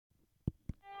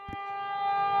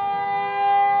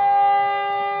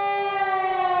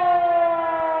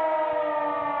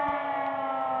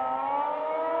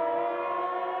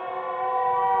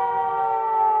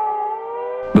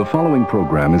following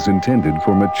program is intended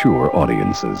for mature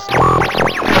audiences. Stop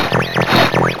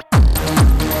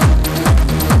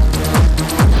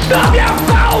your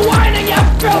foul whining, you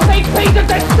filthy piece of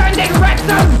descending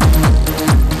rectum!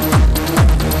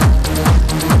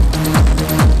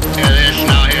 Hear this,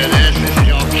 this is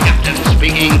your captain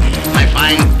speaking. My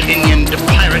fine pinioned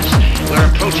pirates, we're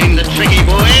approaching the tricky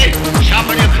buoy.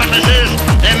 Sharpen your cutlasses,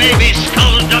 there may be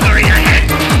skullduggery ahead.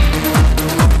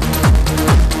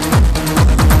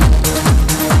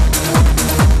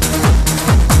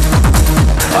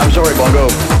 I'm sorry, Bongo.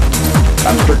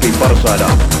 I'm strictly butter side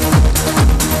up.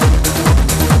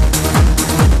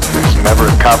 There's never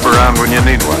a cop around when you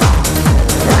need one.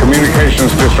 A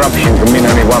communications disruption can mean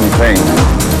only one thing.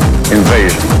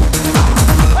 Invasion.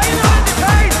 Are you not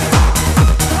entertained?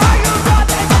 Are you not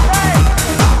entertained?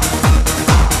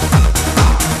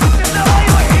 Is that why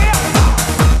you are here? Is that why you are here?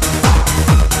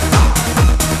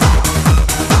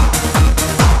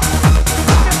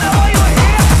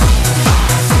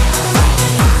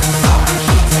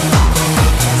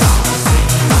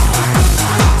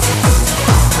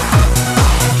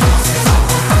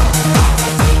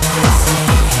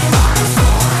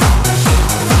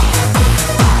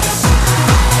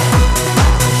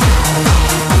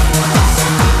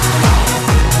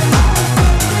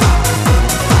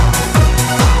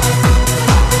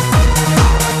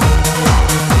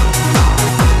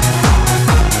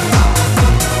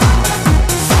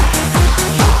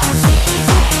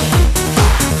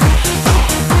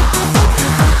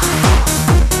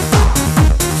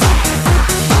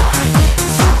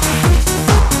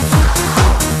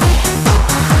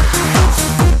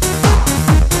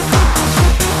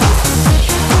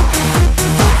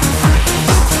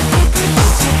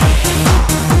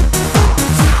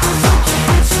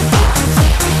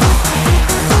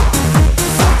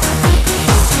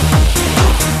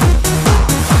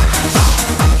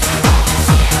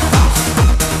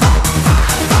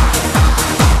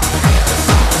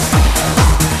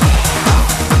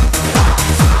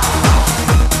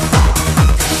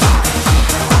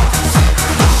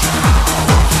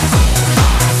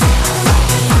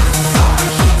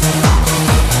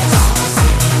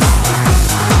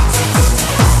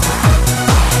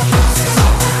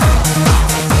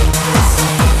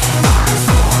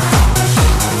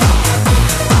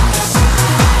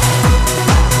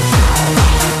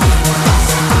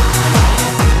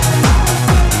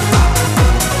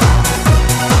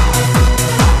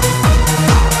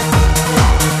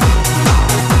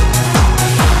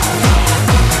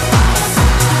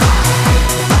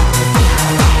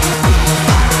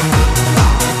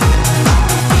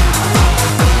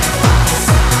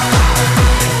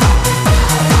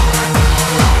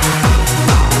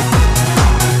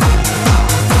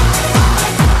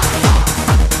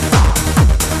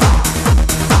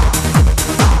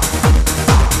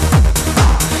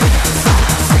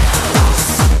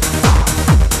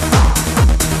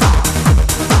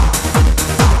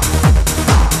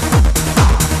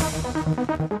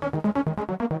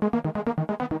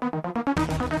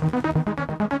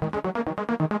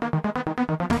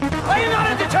 Are you not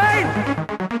entertained?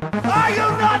 Are you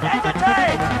not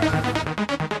entertained?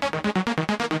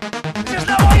 Is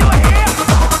that why you are here?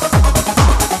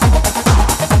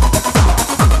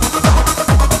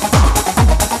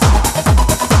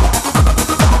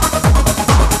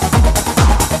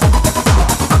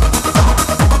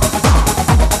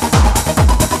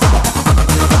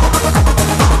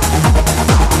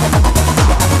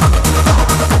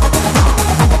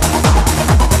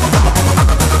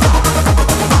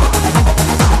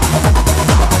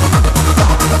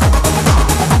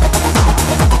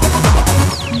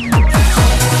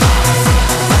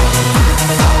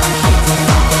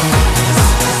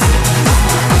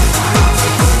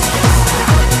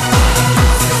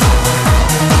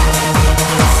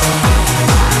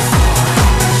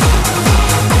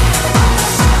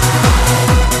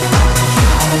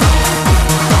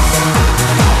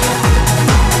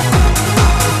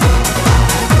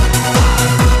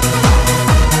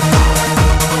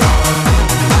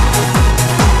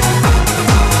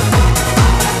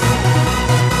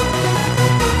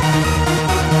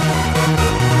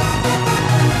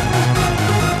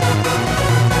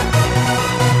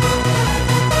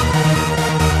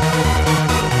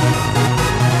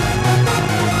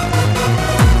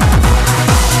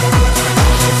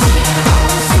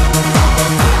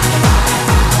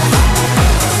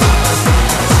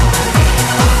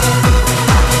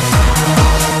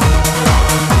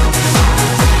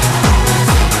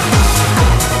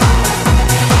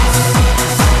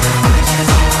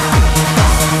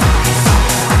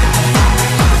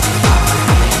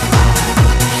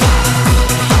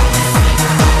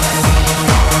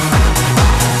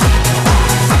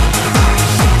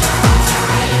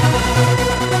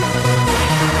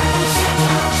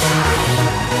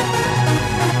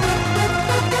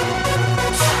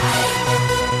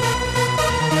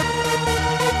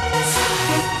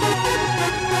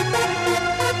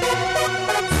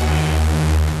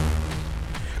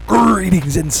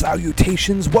 Greetings and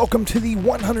salutations. Welcome to the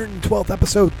 112th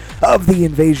episode of The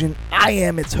Invasion. I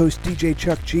am its host, DJ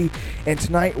Chuck G, and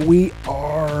tonight we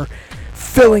are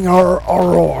filling our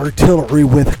artillery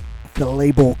with the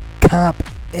label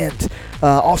Carphax,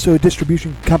 also a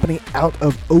distribution company out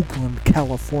of Oakland,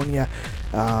 California.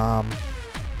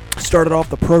 Started off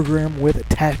the program with a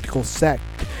Tactical Sekt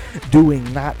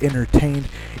doing Not Entertained.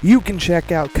 You can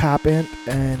check out Carphax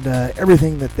and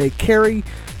everything that they carry,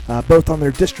 both on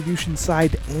their distribution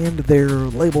side and their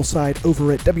label side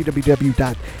over at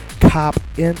www.copint,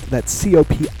 that's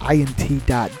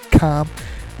copint.com.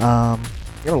 Got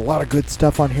a lot of good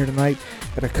stuff on here tonight.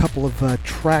 Got a couple of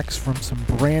tracks from some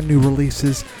brand new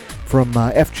releases from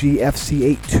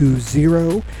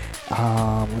FGFC820.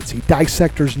 Let's see,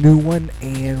 Sektor's new one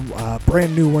and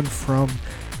brand new one from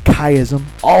Chiasm.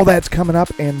 All that's coming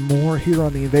up and more here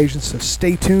on The Invasion, so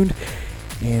stay tuned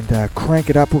and crank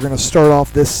it up. We're going to start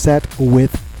off this set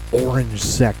with Orange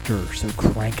Sektor, so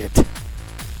crank it.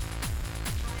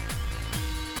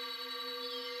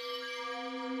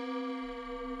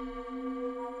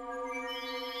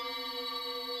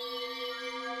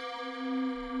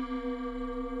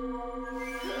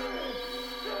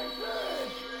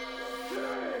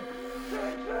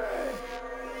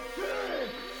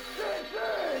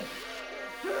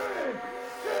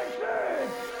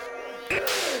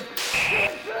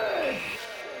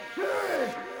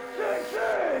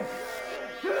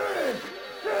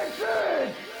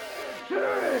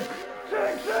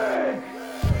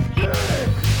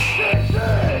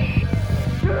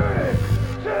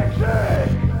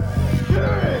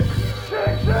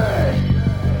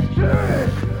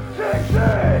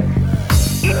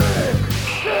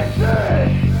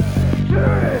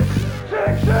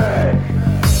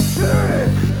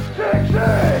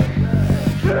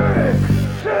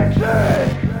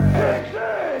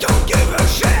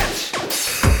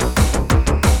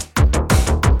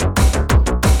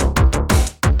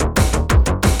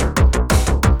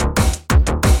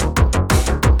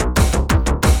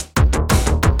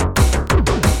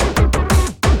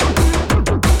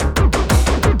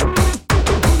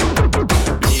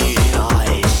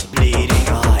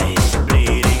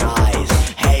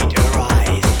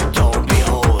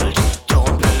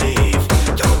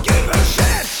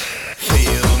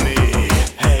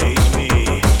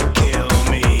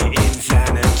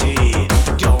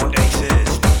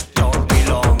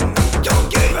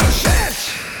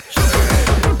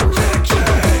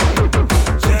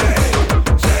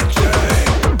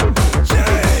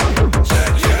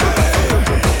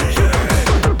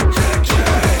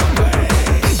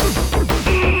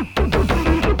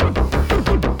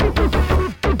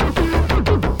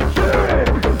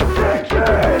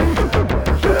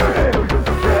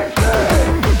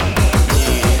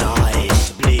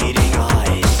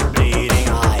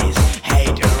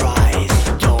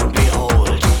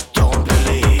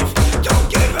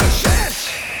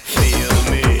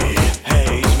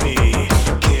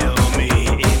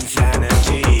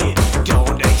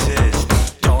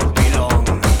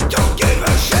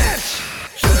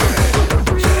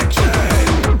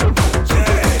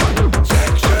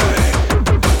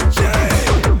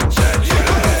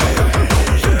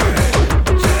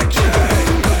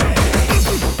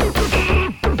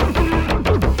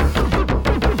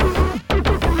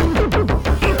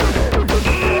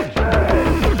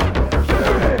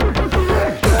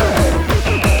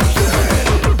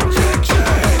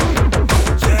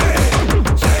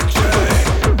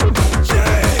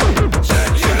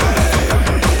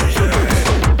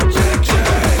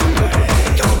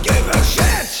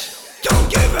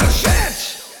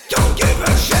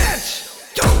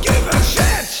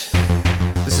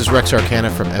 Rex Arcana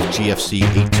from FGFC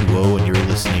 820, and you're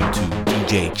listening to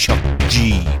DJ Chuck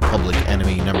G, Public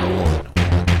Enemy #1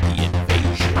 on The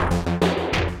Invasion.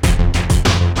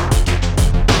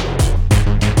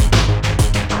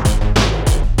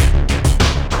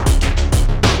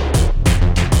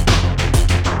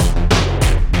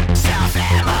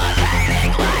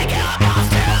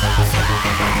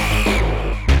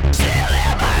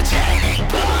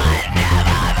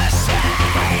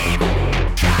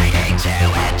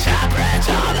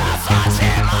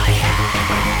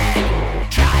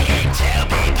 Trying to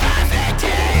be perfect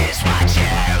is what you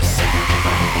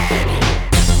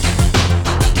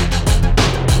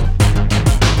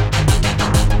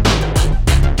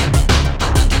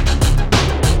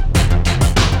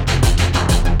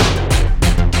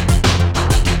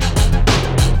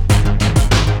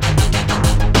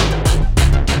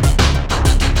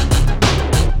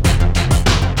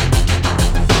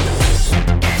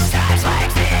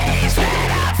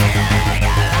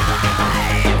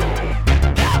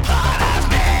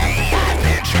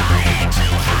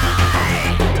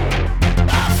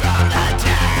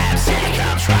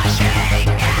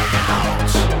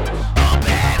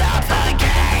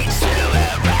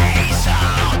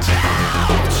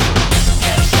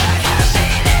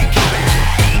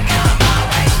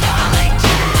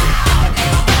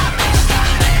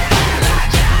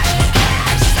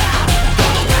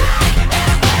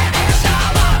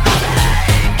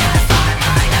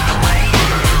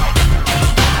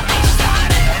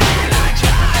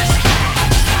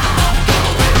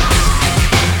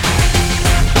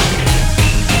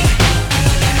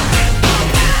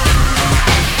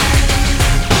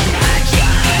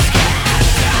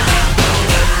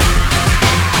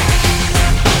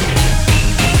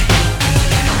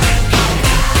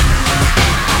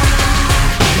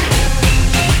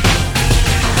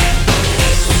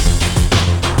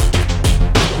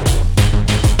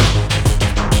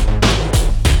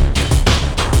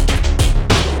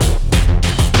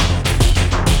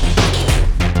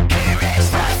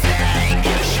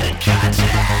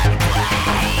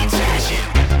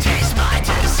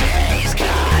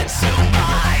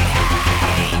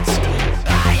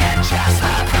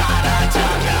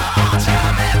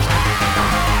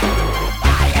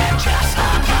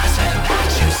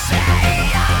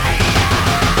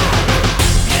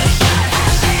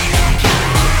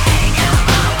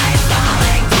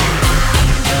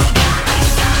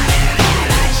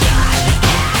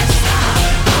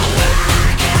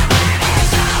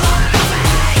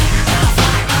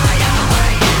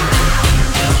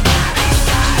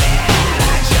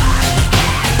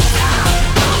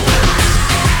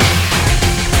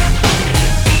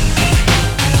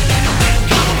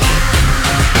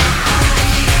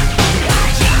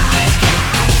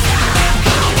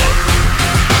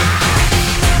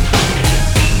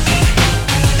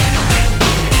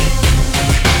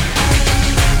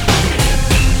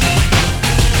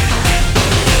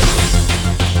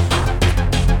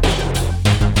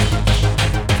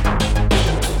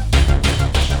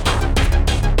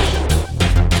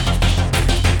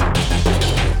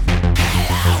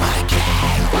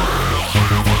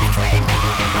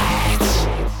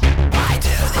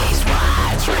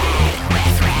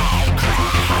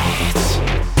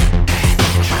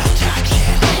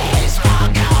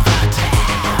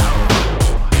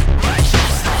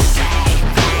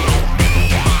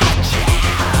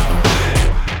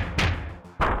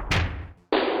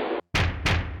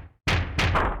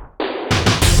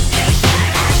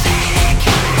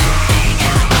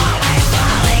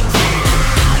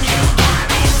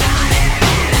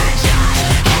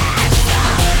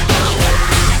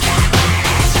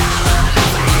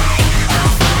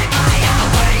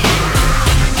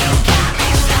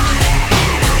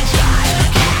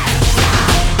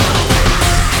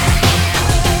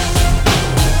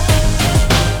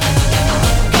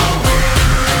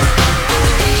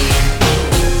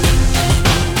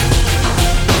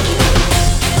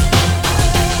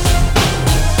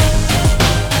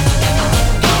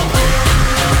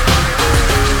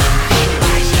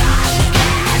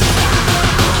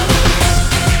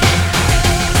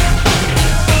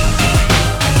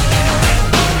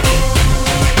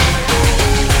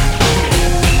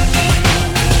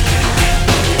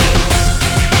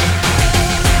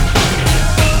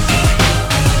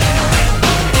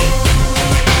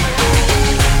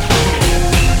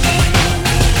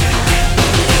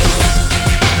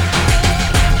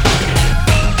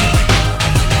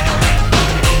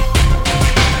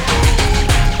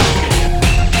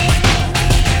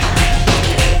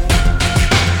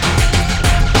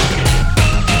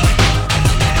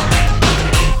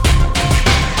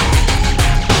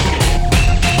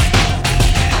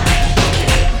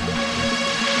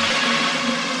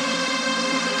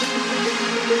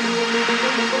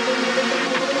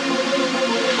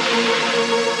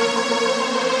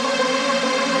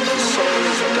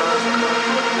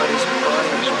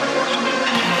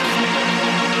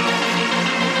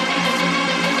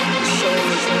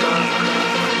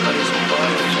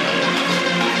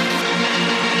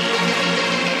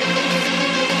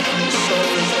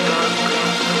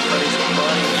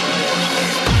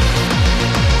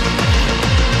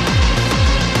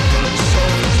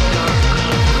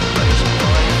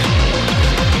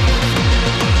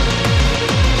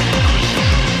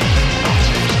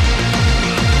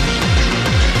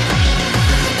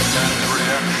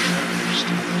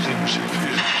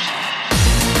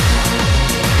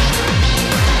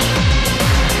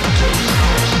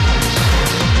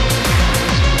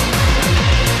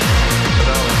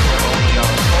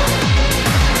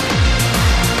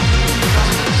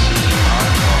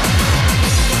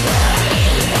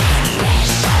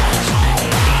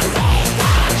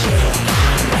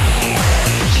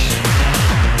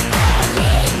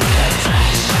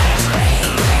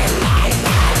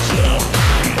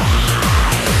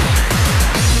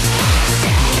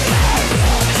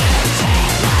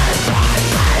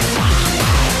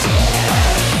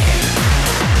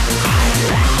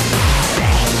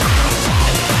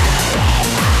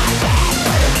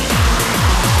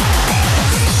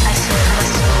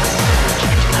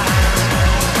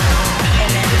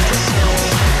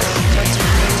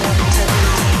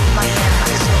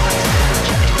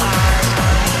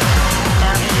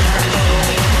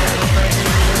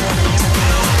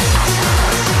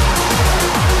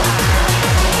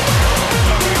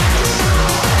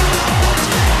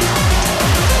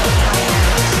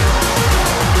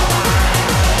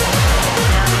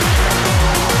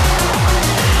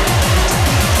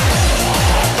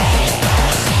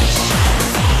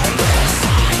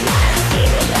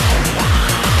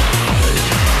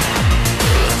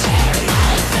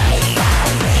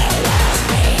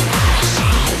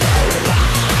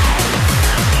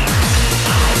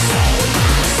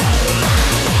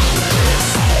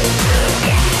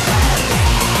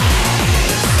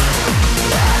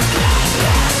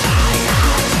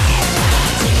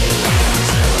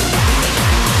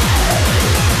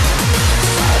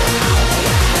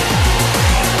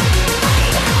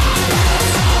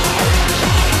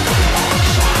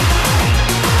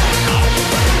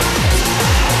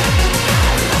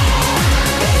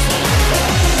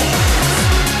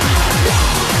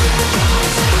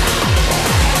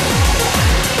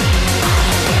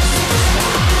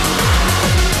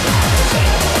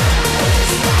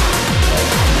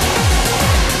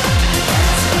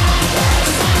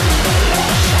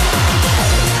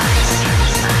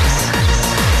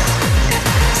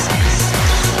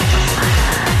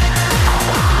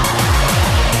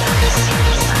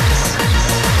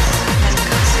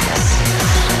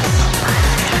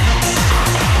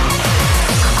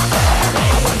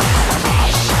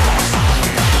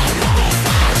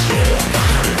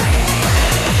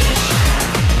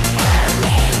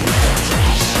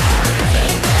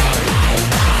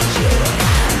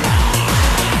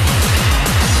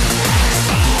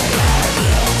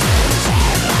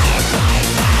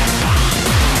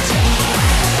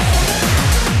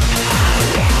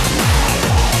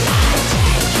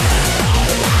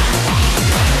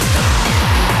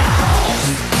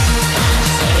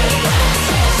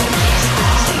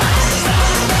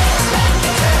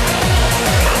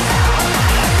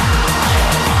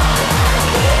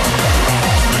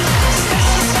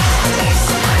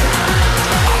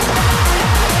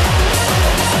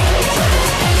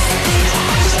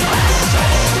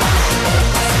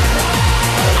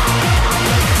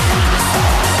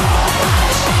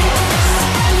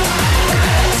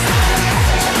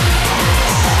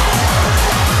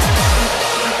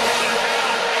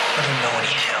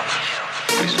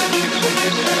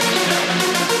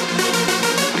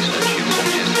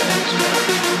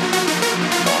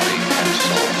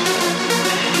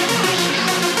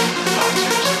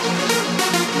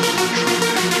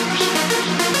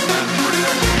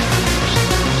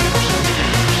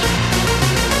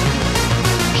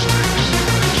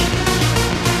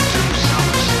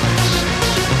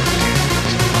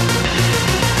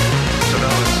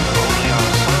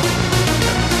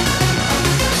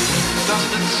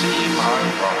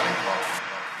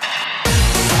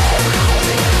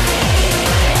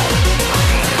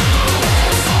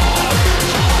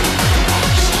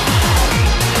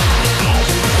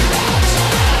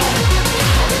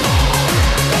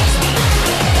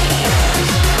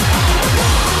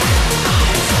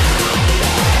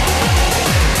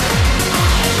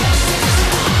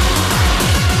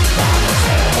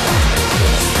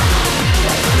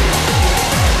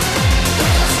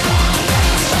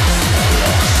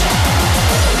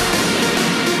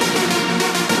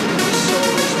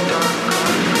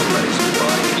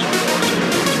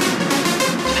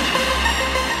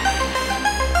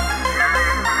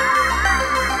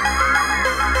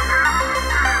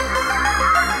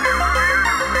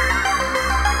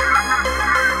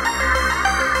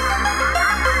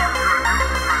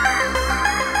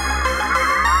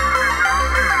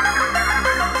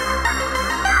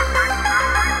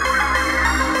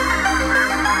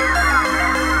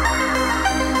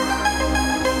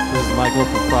Michael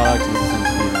from Products and listens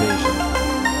to the Invasion.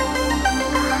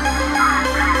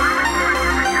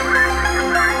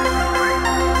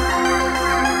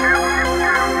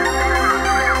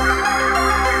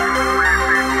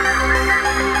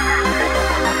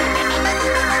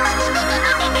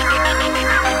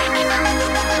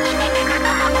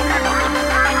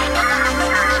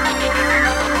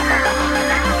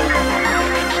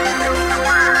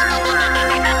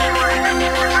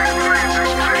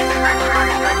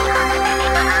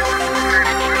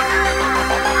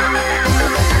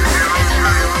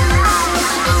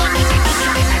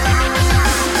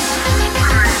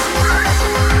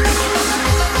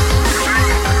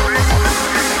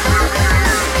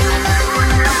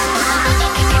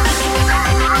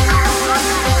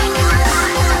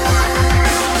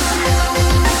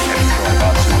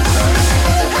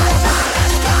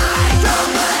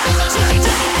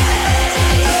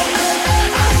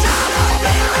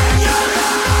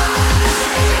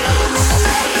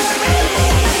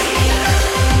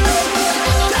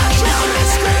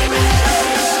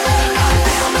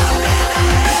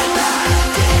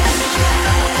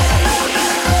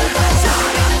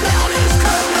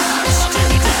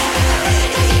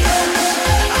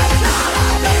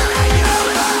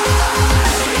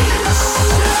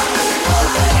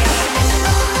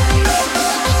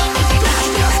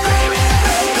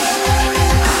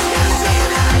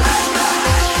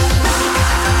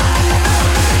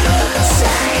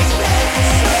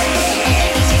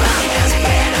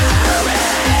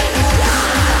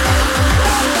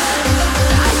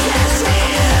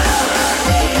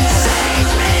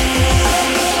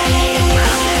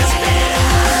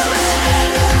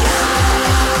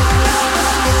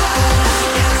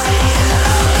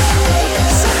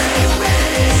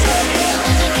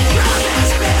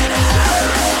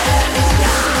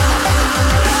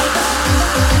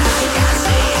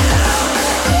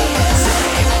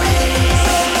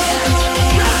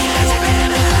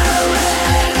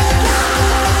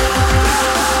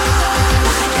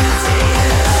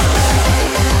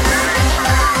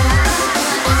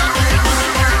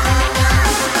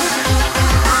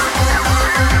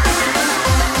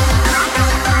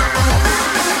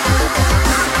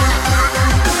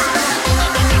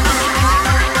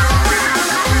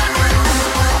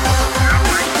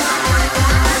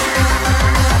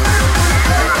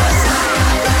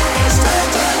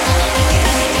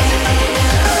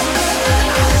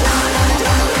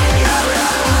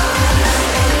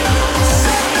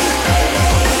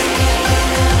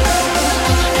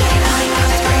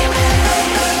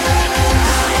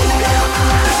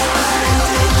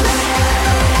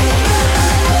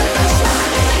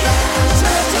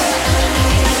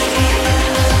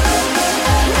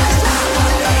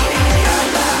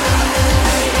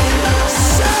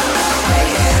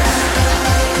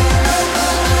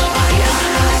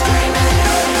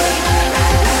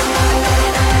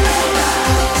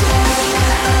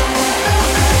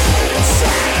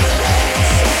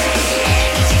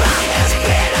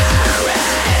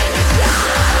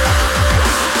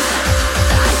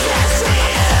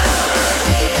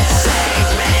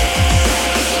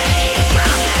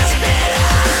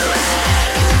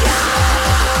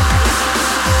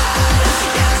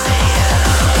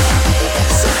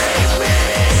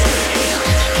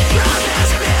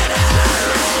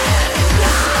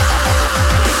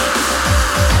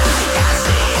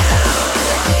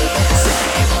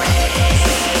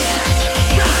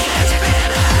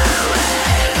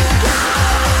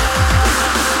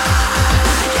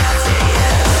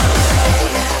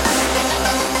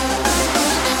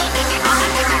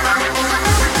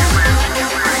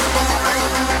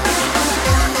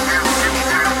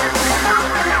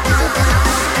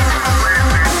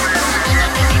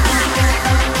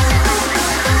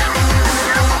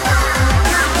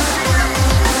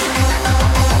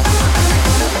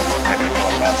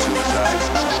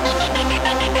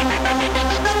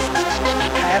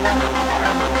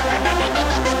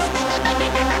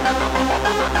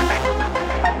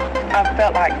 I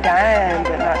felt like dying,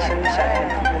 but not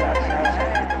suicide.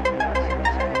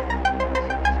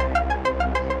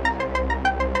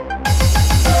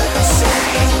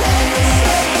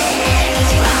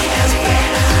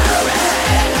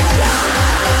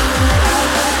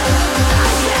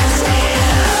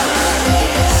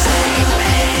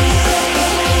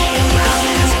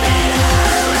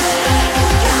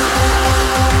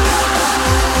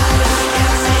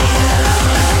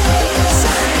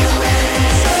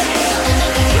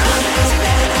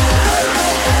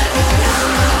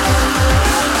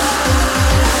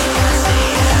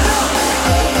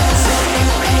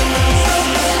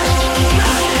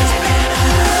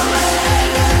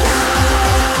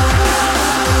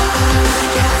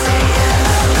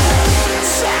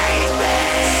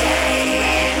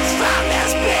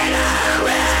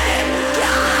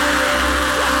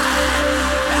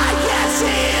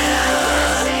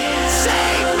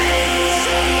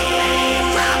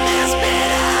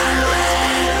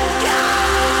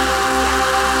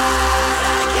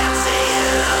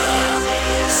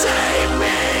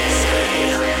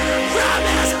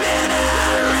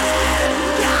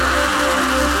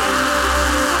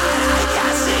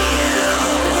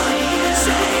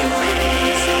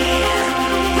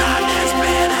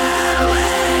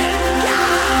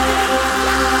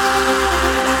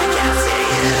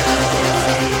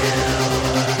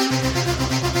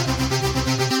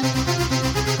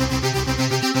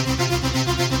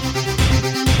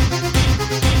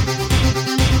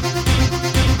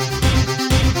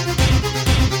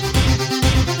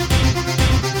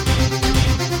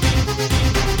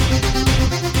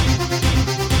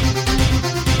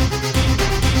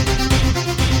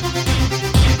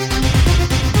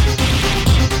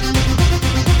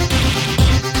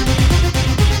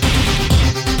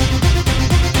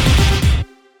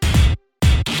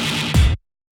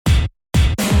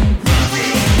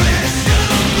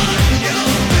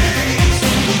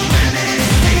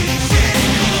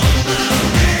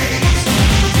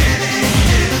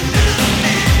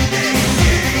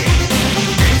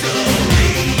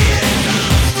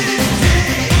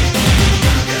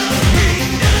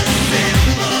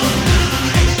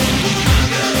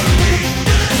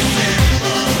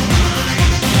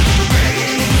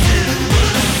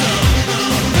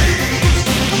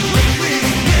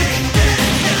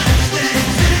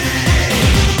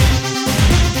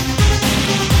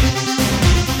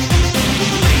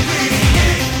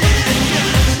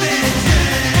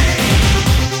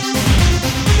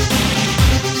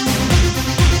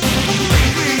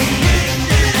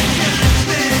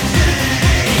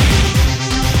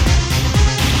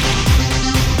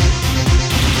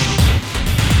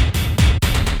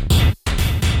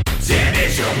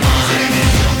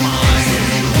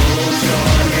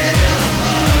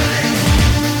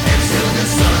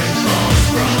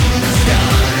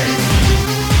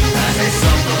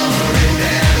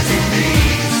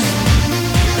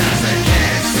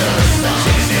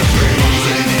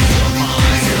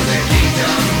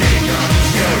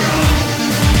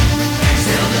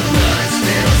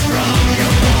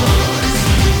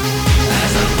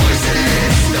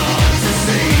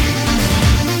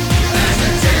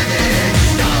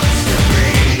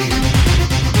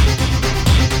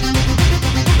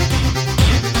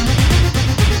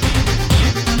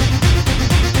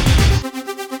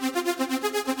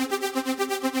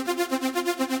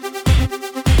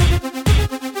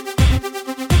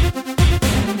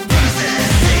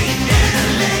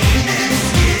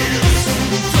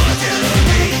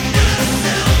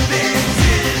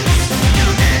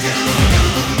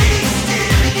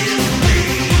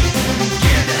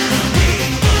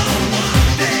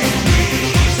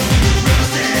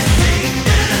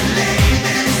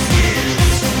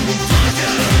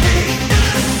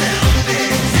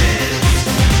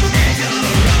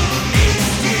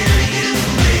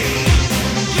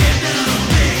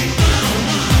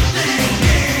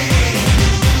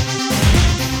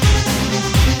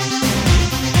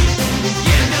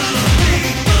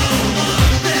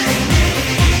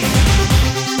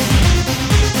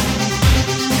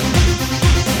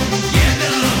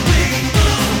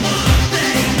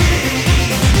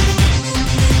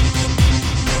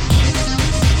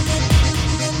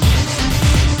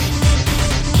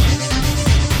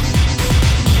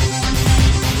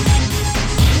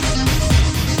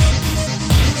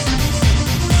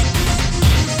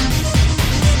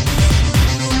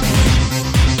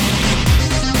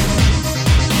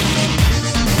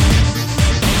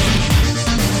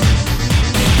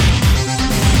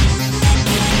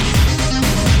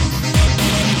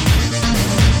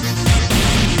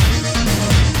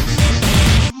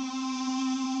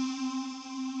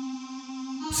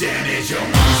 Damage your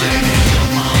mind.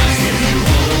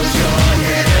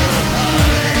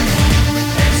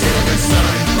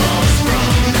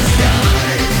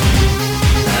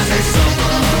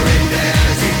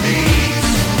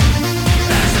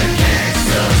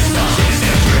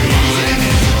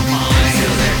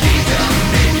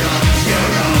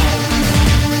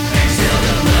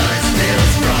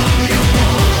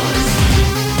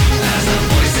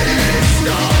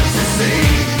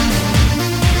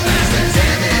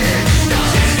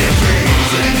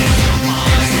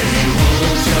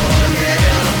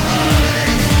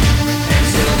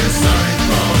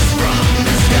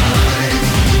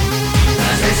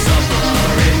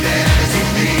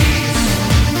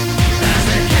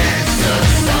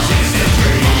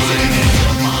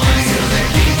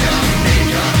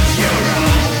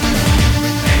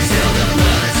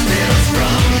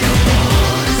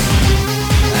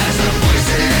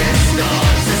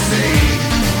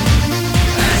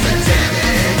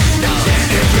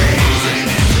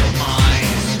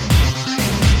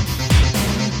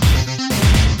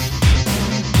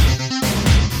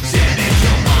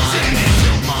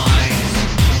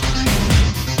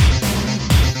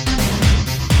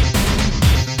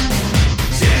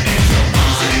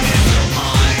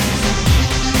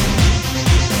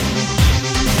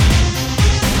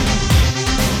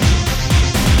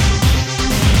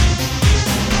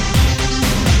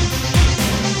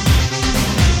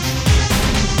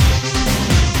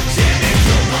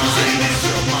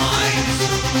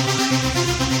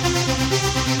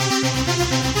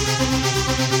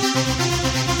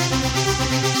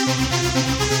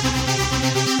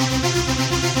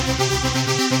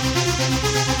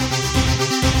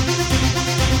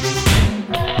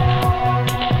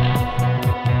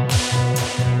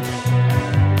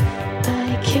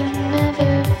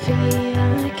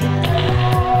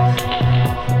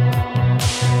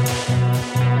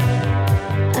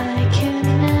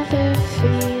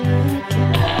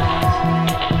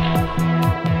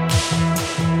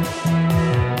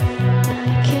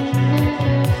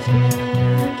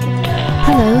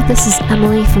 this is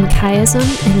Emily from Chiasm,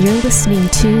 and you're listening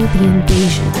to The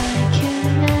Invasion.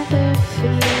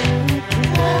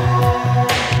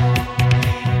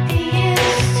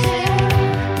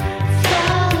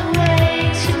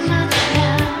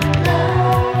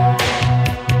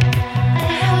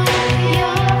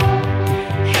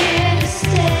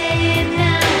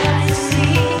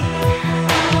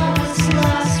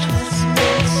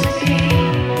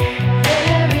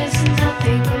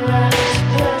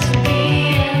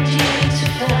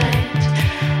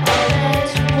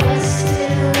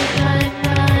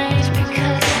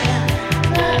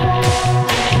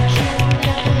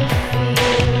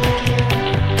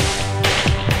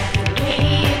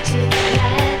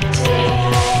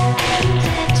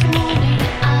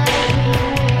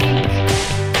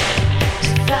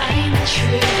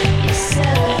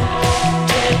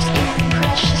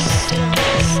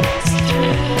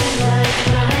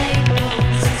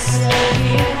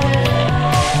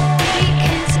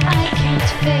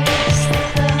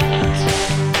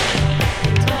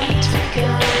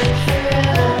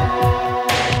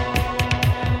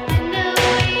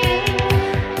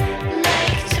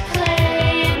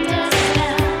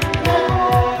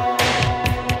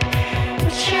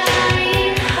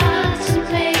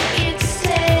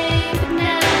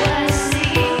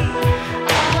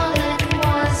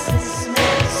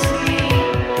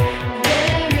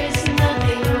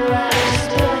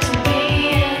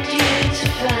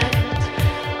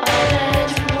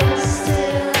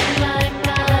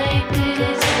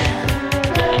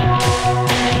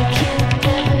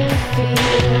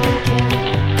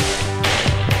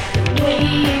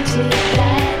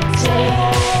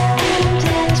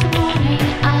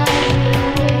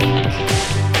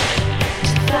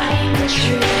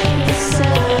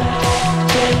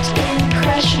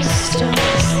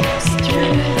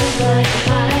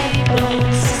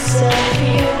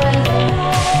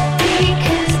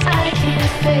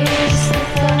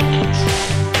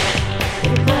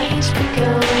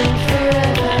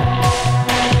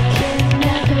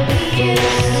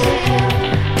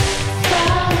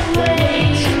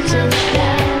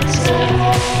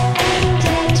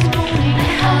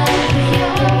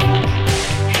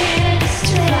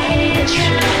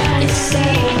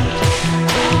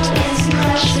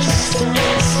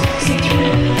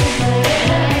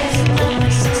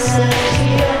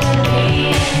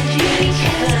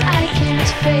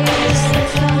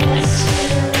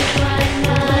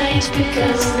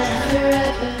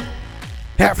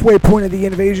 Halfway point of the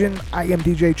invasion. I am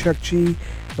DJ Chuck G,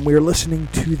 and we are listening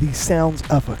to the sounds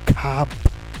of a Carphax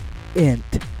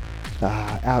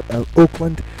out of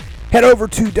Oakland. Head over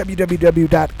to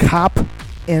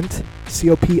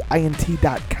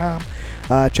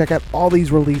www.copint.com. Check out all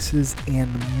these releases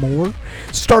and more.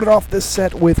 Started off this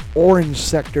set with Orange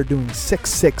Sektor doing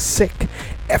 666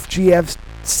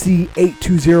 FGFC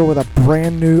 820 with a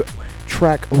brand new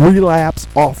track, Relapse,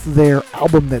 off their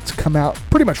album that's come out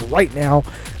pretty much right now,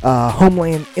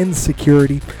 Homeland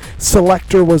Insecurity.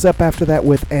 C-Lekttor was up after that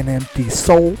with An Empty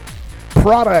Soul.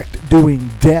 Product doing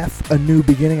Death, A New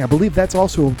Beginning. I believe that's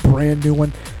also a brand new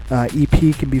one.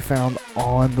 EP can be found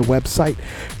on the website.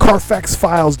 Carphax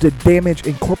Files did Damage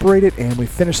Incorporated, and we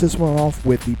finished this one off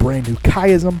with the brand new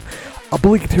Chiasm,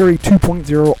 Obligatory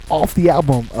 2.0 off the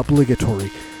album Obligatory.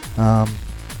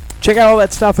 Check out all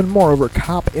that stuff and more over at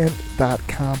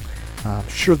copint.com. I'm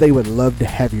sure they would love to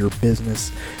have your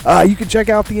business. You can check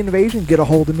out The Invasion, get a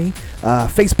hold of me.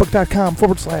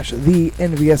 Facebook.com/The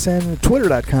NVSN,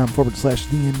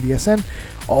 Twitter.com/The NVSN.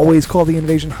 Always call the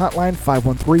Invasion hotline,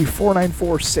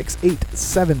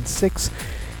 513-494-6876.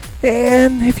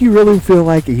 And if you really feel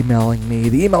like emailing me,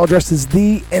 the email address is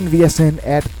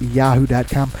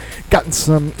thenvsn@yahoo.com. Gotten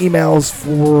some emails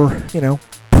for,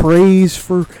 praise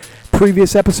for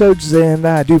previous episodes, and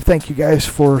I do thank you guys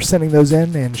for sending those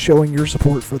in and showing your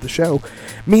support for the show.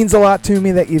 Means a lot to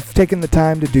me that you've taken the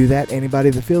time to do that.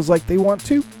 Anybody that feels like they want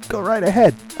to, go right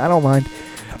ahead. I don't mind.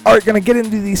 Alright, gonna get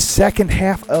into the second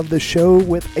half of the show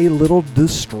with a little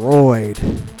Destroid.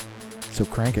 So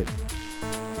crank it.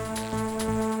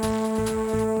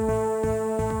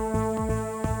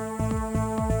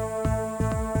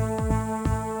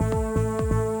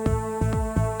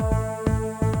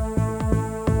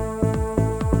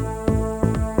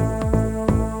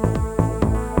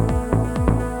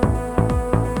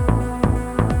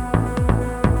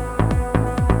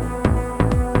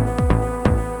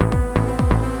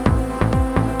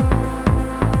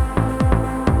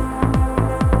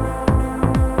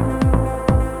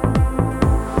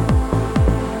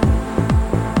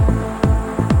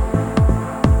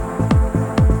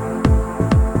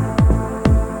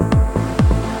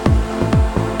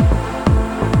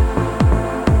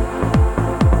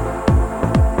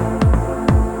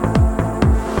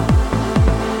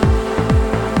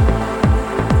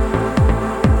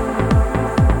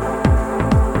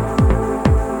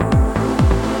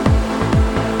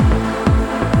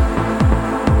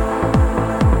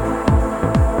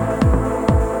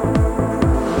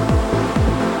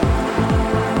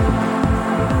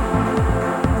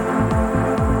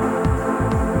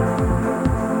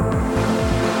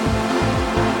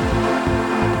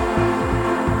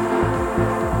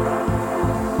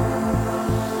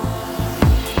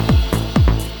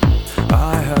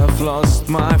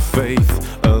 my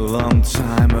faith a long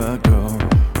time ago.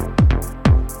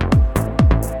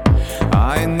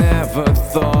 I never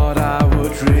thought I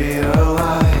would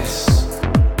realize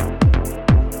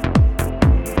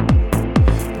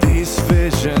these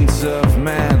visions of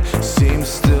man seem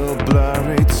still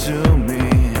blurry to me.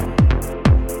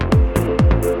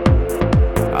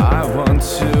 I want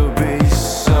to be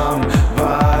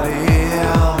somebody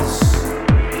else.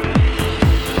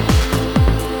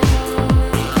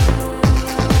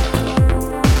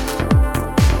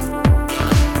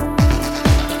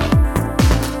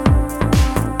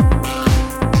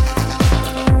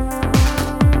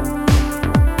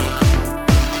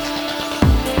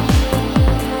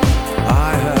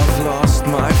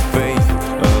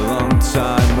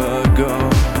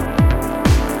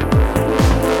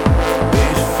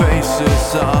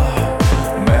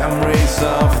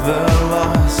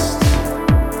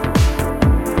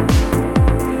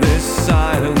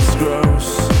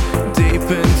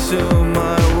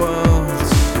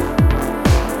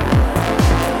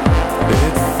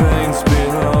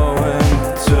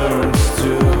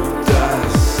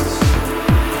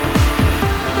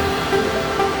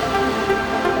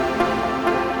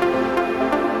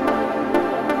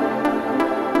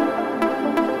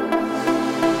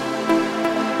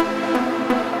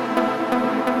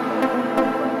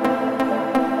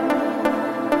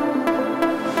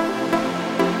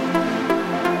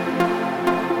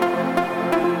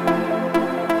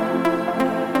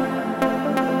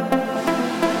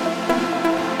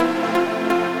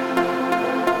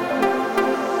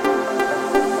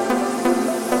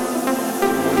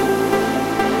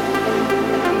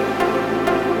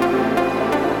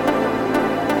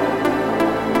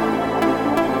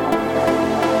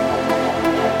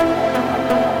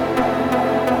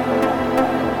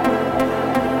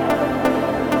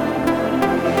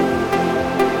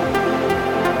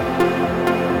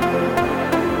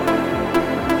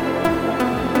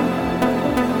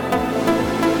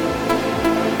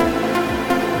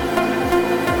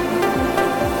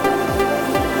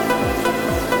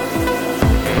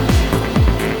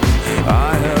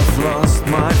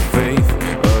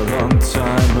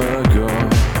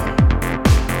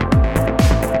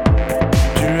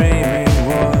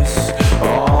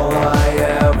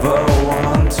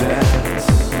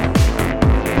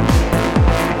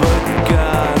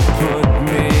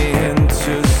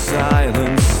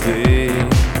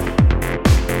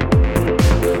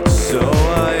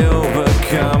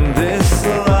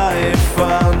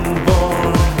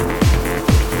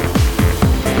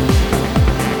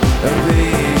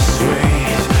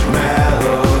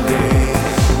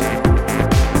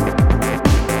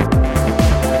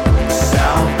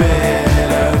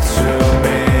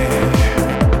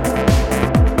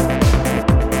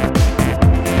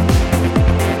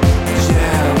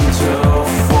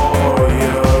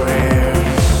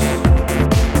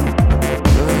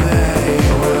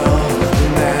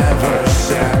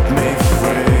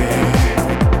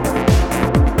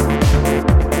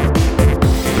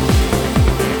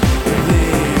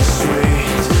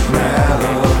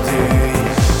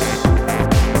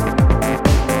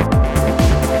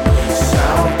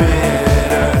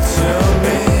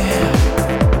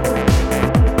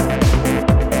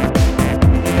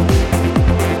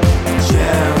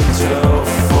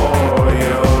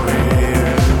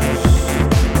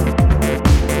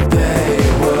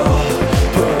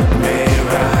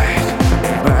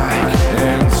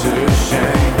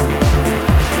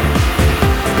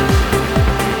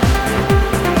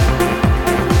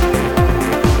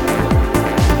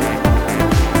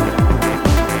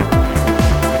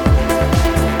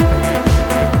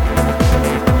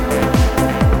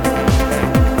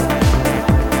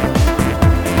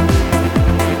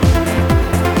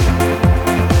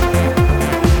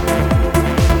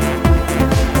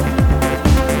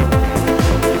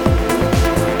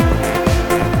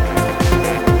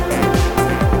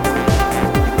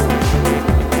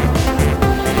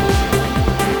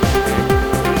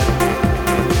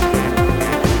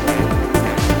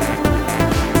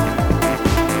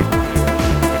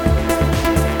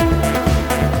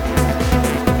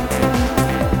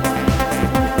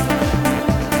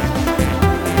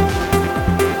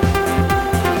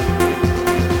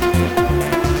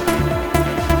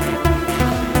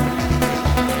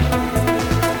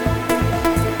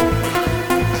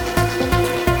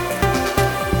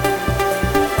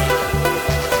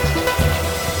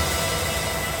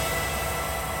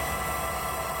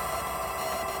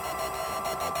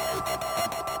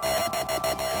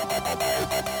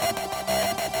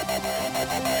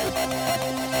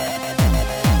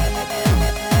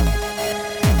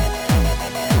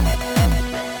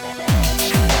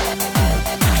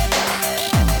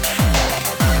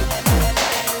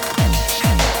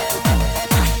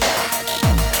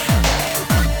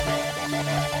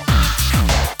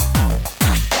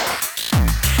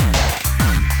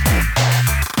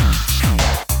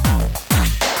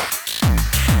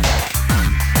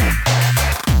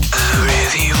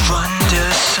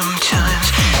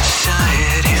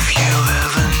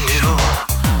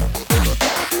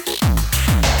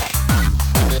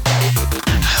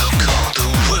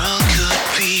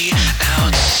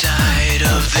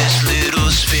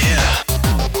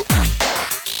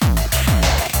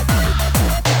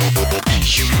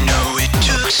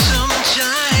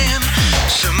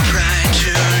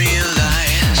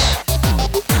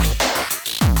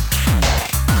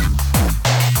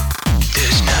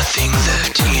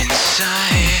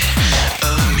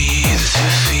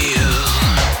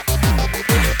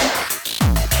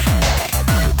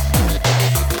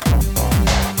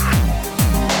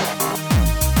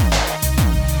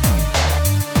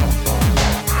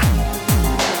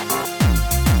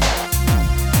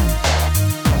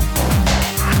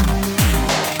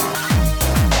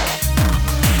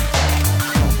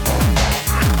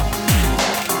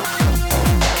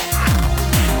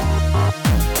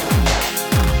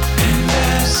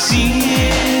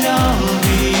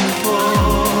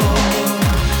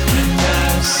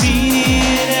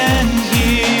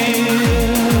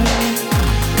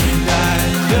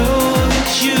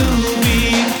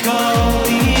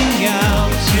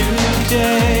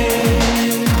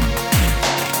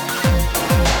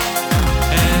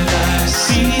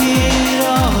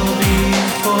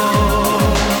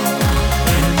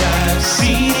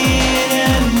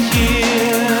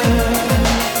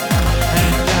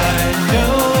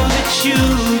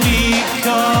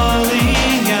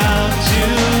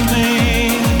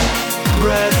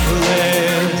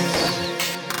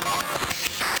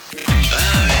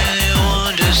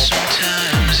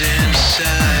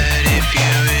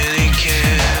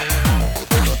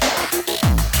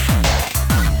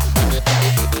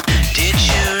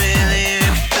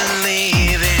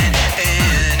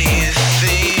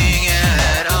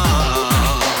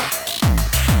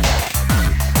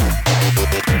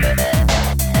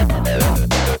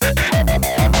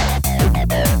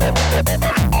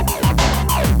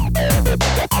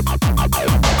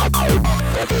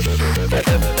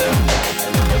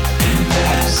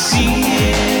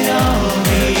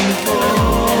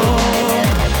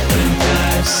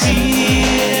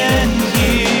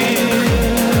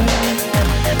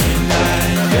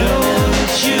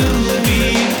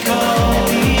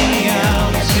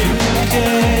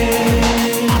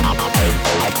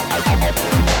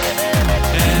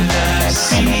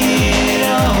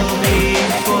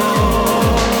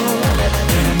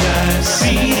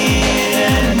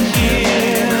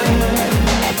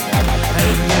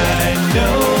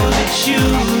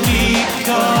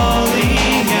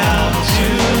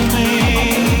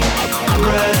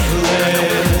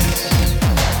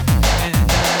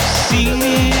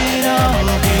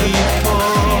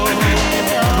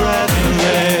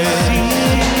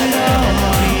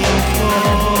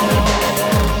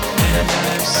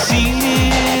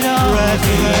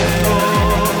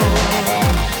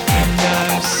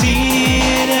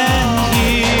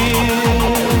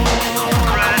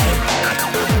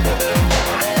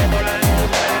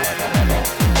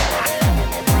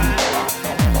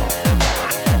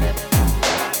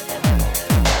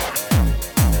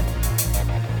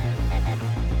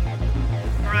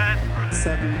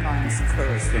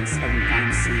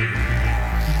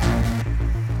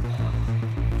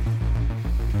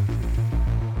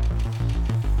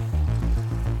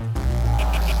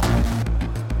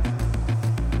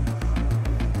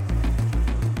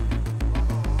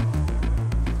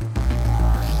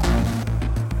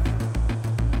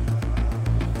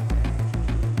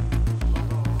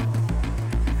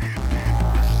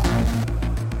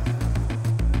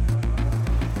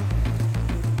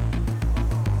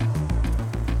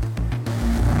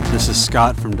 This is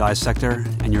Scott from Sektor,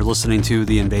 and you're listening to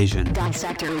The Invasion.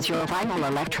 Sektor is your final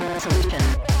Electro solution.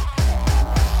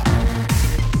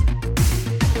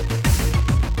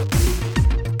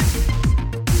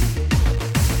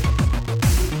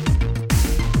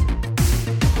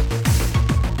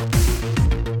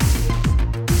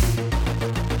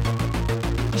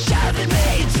 Shoving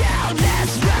me down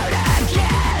this road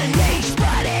again. Each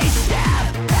bloody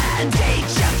step and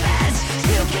each offense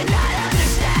you cannot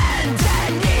understand,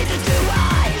 and neither do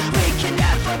I. We can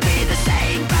never be the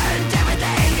same. Burned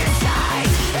everything inside,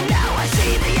 and now I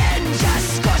see the end just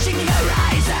scorching the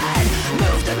horizon.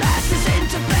 Move the masses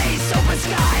into space, open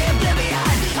sky,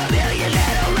 oblivion. A million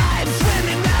little rhymes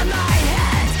swimming round my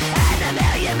head, and a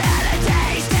million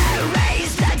melodies to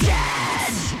raise the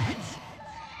dead.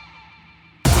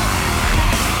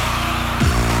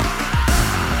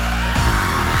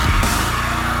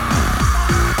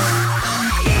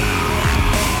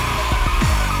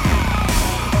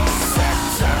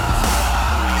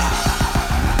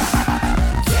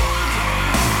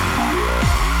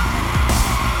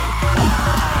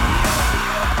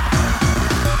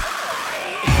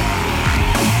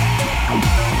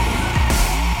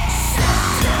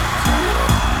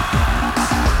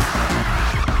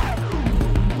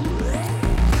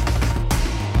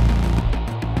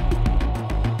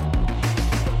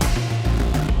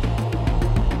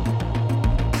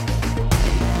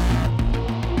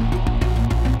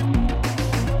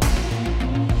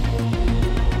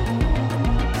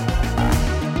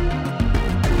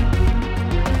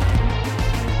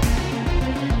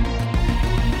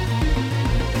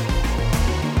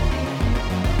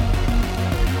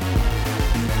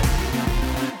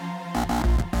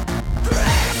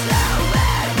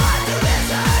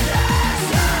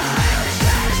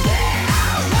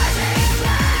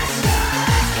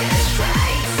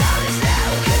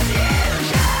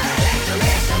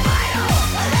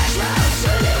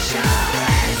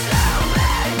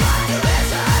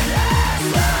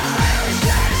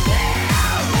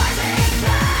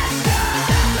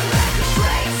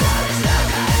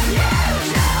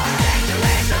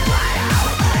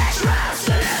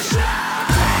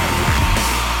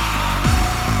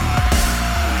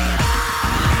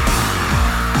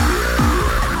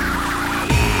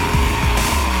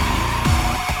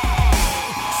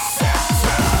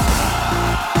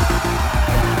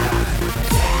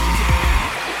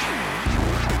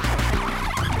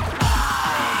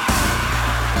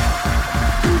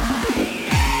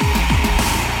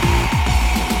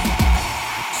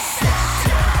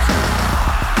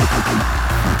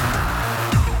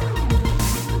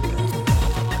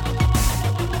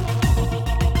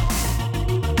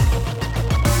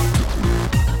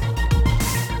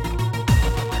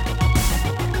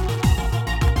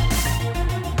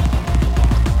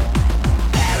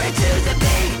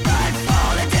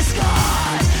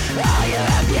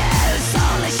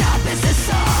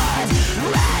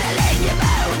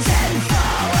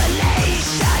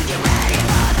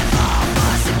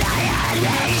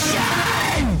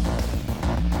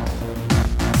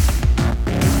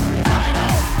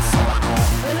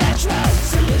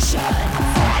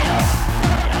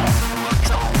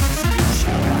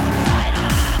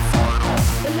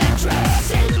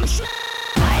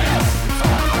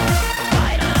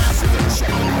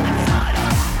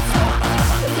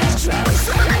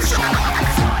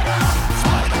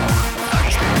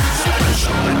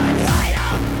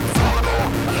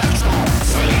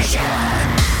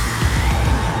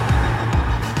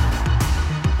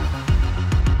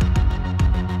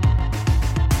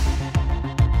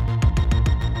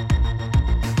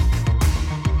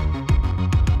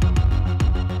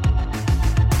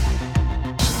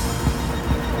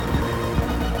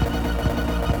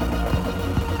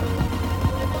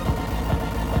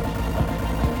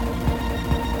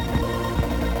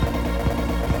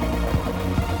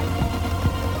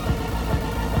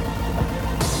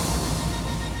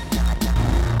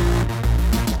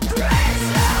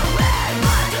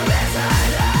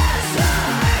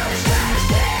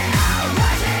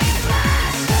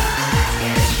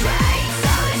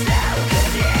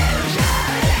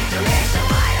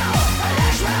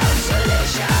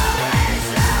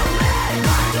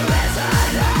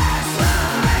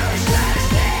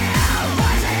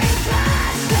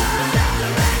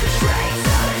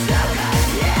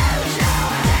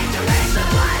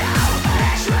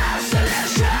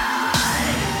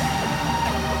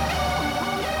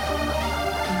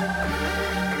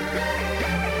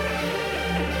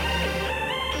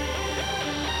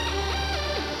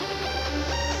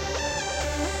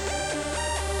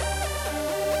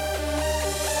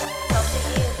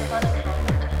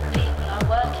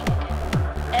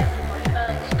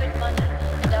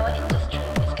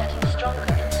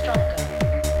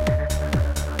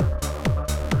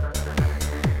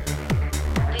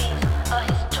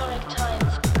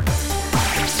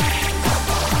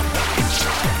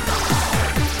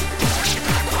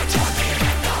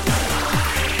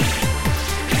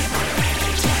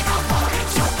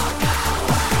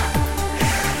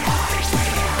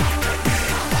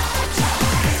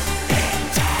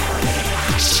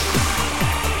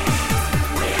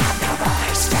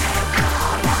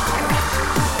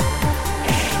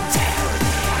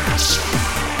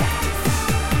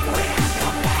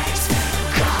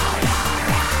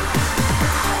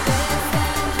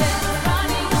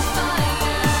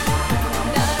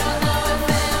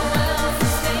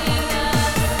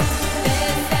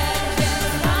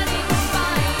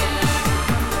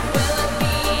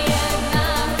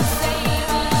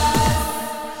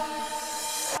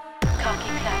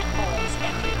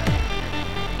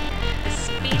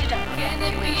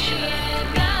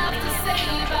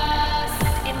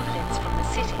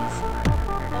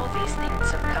 these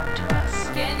things have come to us.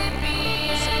 Can it be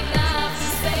enough to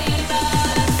save us?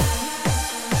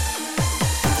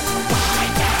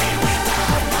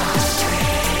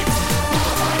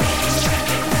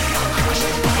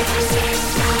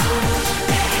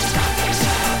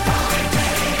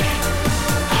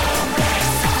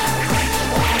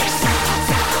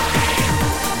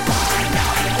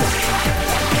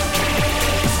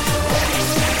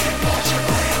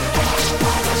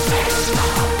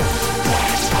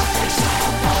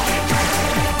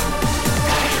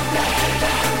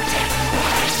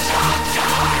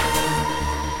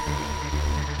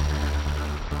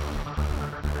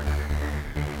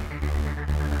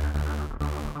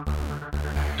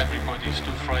 Everybody's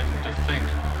too frightened to think,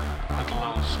 let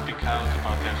alone speak out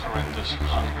about their horrendous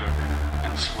hunger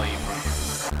and slavery.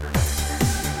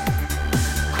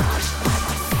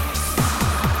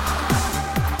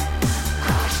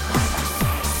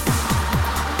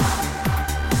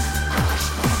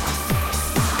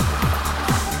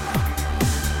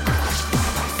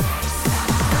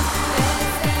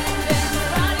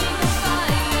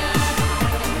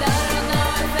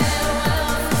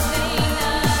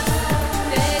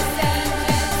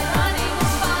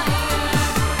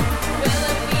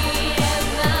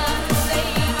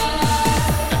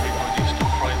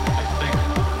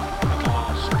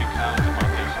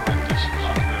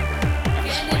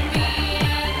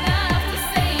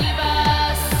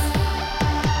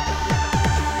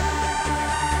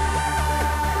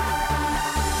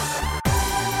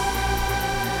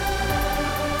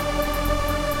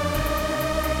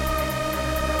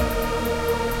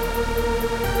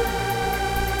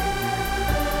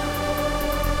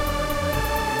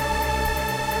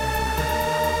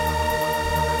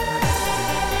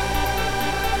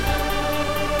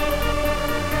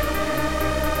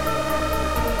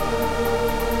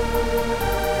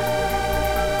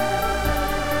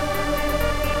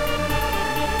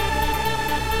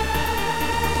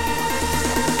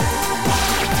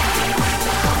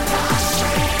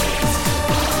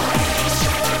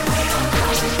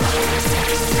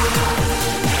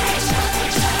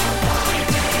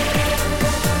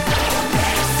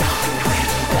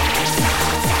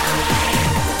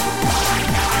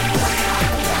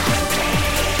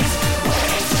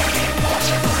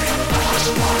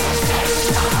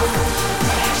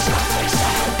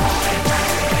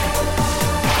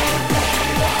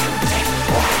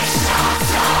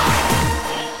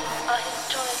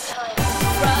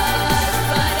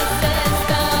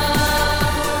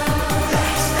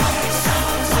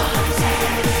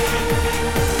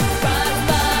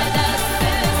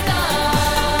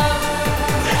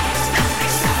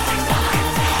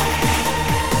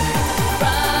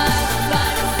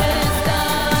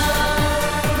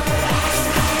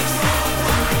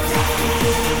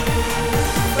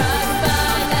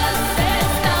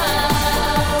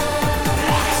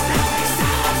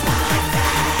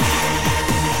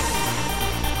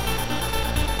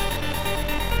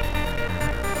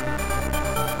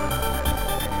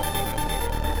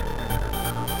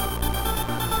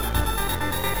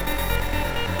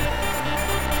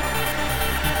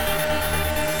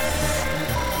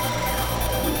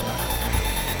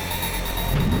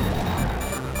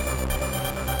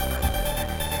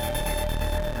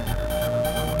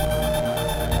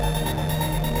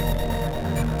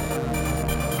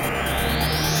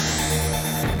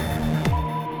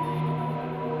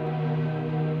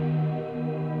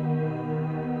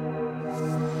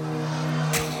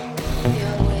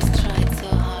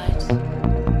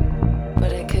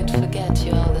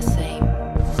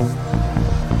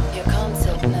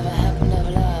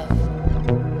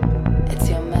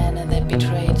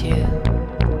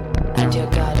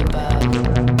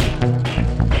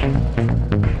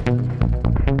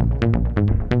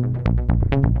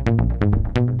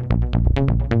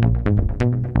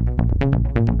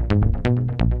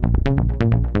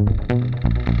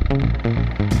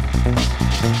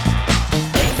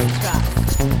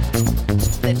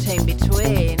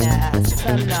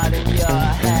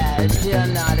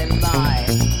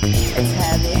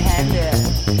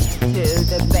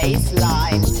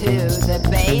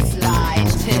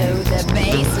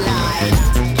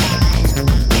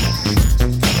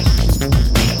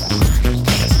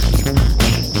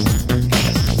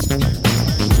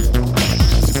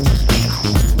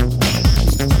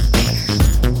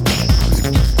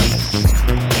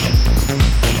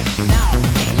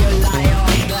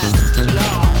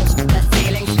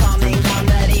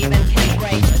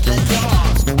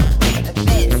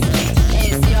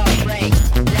 Is your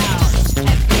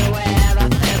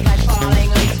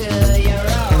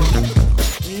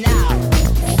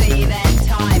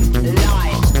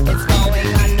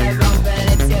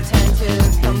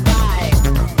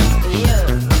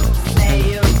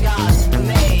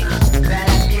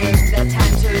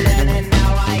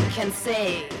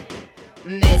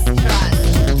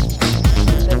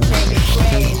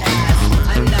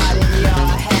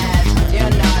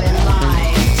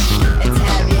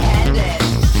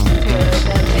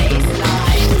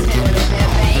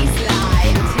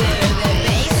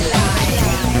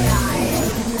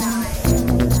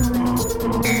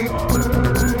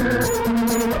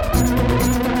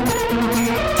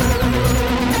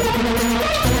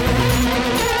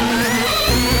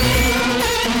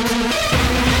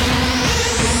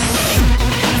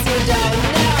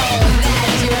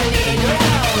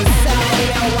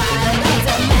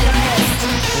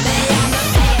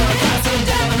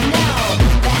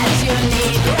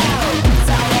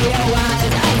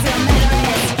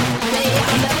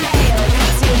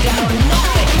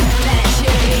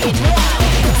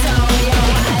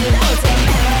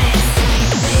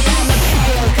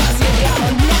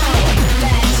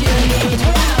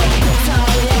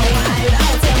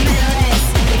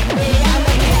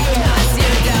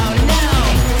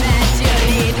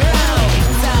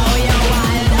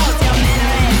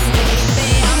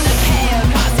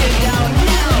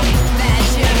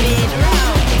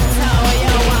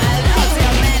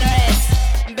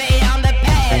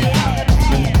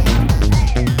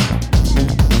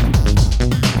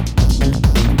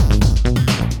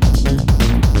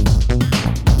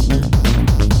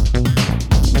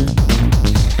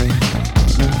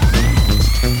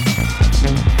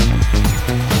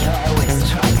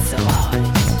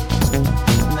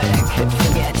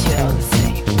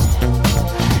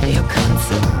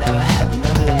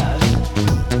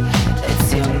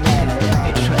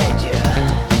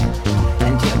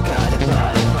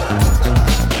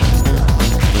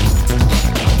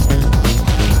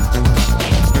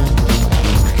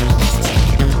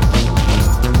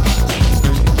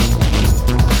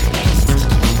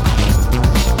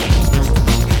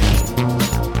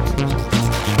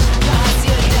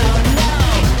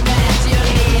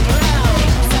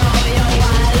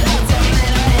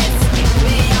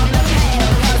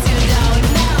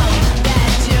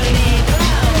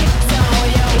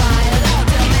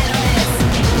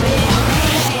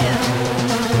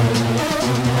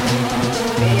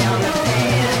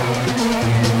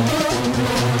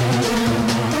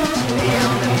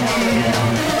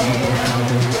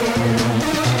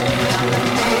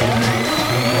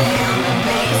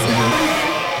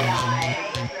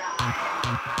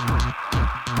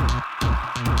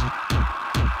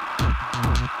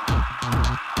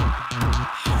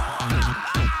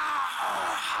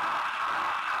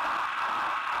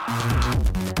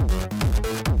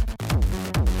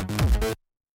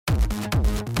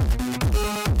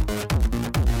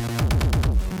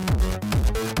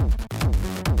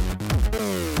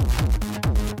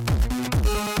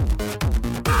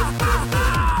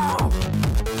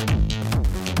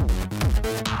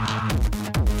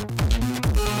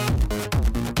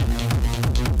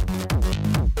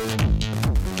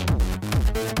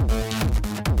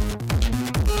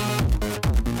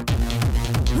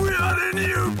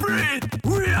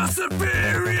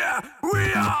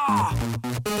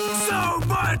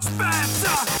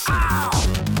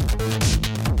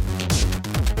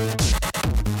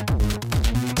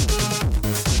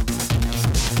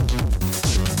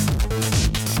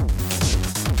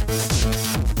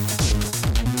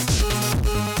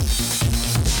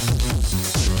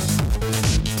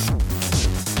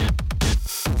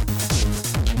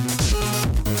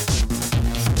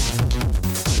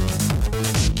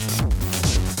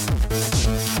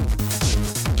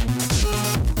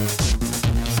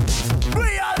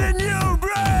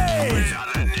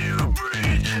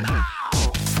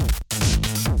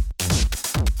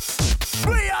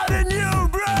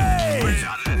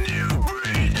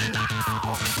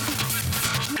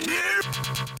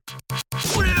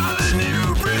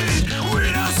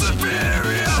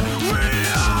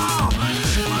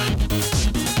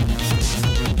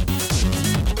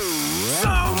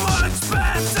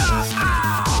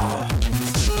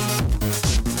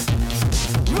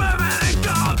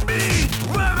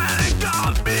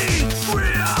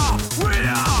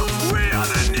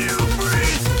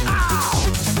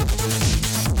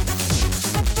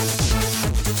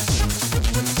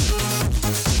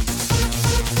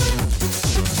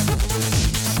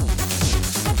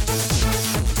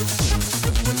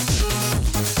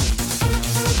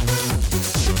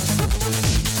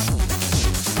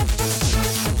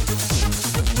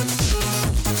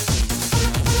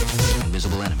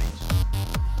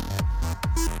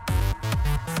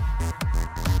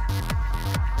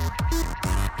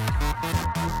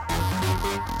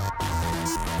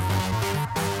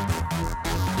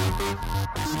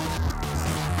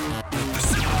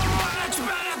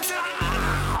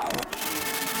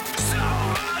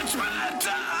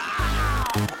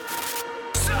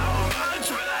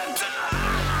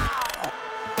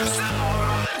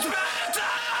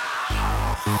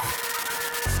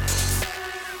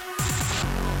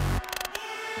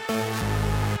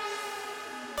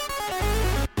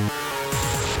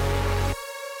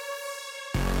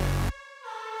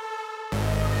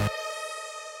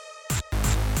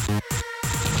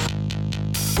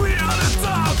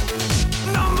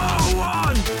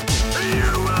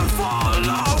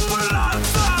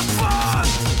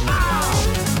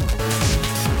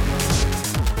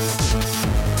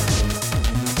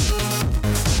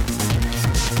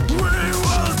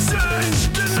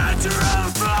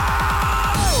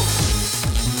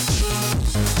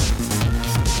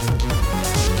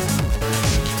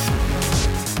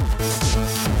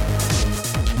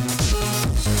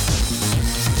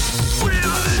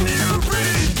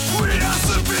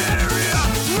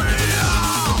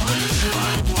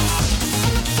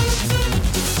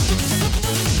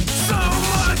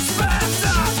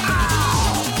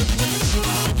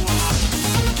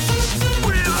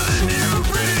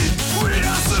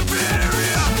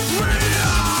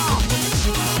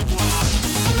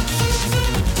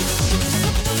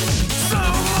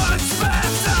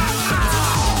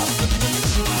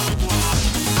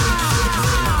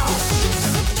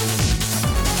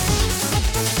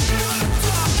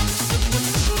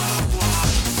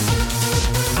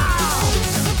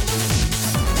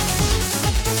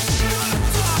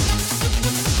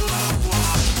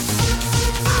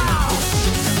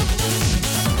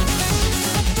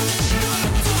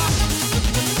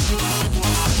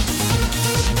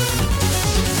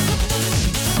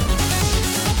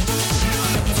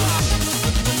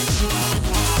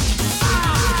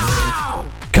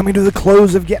Coming to the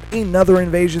close of yet another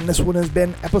invasion. This one has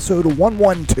been episode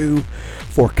 112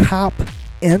 for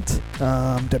Compint,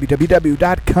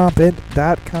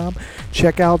 www.compint.com.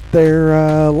 Check out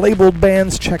their labeled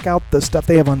bands. Check out the stuff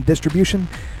they have on distribution.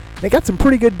 They got some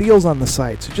pretty good deals on the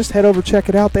site, so just head over, check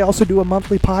it out. They also do a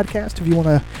monthly podcast if you want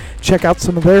to check out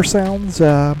some of their sounds.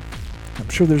 I'm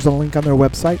sure there's a link on their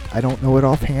website. I don't know it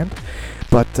offhand,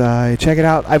 but check it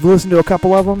out. I've listened to a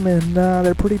couple of them, and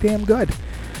they're pretty damn good.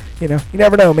 You know, you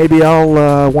never know. Maybe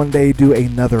I'll one day do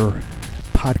another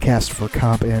podcast for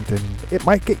Compint, and it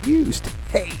might get used.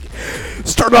 Hey,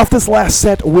 start off this last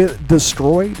set with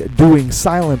Destroid doing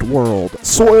Silent World.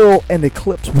 Soil and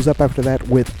Eclipse was up after that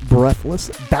with Breathless.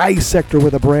 Sektor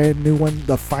with a brand new one,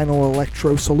 The Final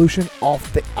Electro Solution,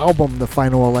 off the album The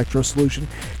Final Electro Solution,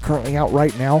 currently out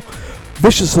right now.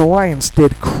 Vicious Alliance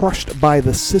did Crushed by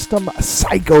the System.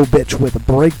 Psycho Bitch with a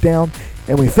Breakdown.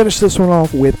 And we finished this one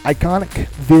off with Iconic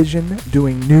Vision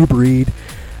doing New Breed.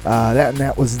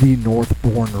 That was the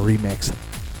Northbourne remix.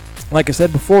 Like I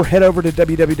said before, head over to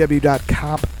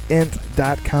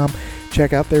www.compint.com.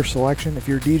 Check out their selection. If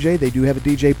you're a DJ, they do have a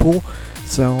DJ pool.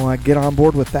 So get on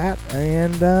board with that.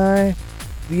 And the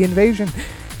invasion.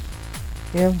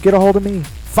 Get a hold of me.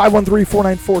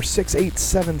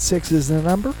 513-494-6876 is the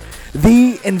number.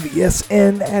 The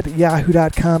NVSN at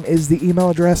yahoo.com is the email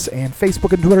address. And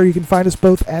Facebook and Twitter, you can find us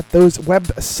both at those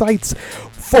websites,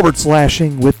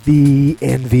 / with the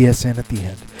NVSN at the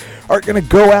end. All right, going to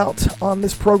go out on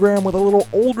this program with a little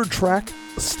older track,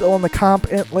 still on the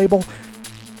Compint label.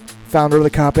 Founder of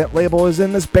the Compint label is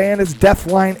in this band. It's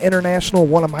Deathline International,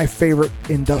 one of my favorite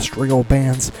industrial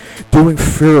bands, doing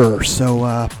Furor.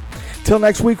 So, till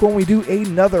next week when we do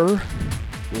another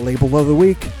Label of the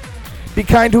Week. Be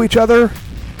kind to each other.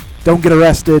 Don't get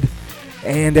arrested.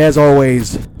 And as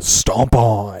always, stomp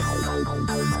on.